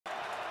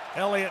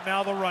Elliott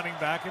now the running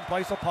back in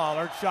place of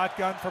Pollard.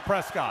 Shotgun for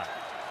Prescott.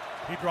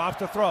 He drops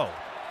to throw.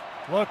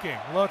 Looking,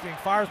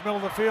 fires middle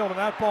of the field, and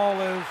that ball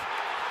is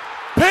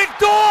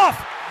picked off!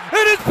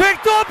 It is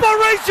picked off by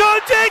Rayshawn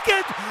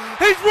Jenkins!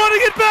 He's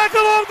running it back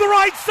along the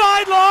right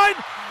sideline!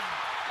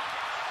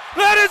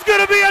 That is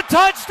going to be a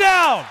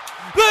touchdown!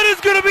 That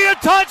is going to be a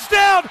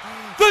touchdown!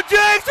 The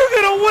Jags are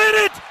going to win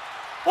it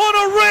on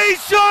a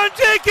Rayshawn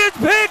Jenkins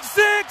pick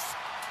six!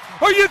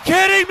 Are you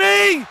kidding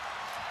me?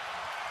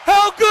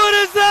 How good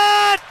is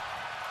that?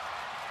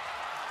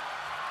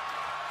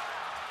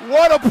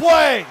 What a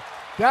play!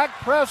 Dak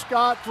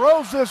Prescott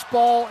throws this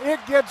ball, it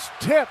gets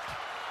tipped,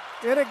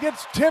 and it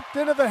gets tipped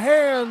into the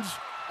hands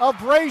of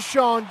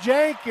Rayshawn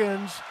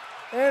Jenkins,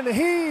 and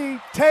he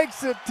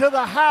takes it to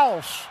the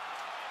house.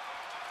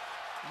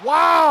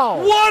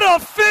 Wow!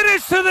 What a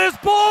finish to this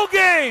ball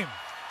game!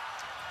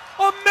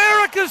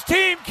 America's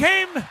team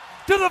came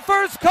to the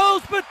First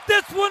Coast, but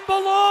this one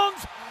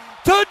belongs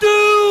to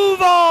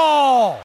Duval!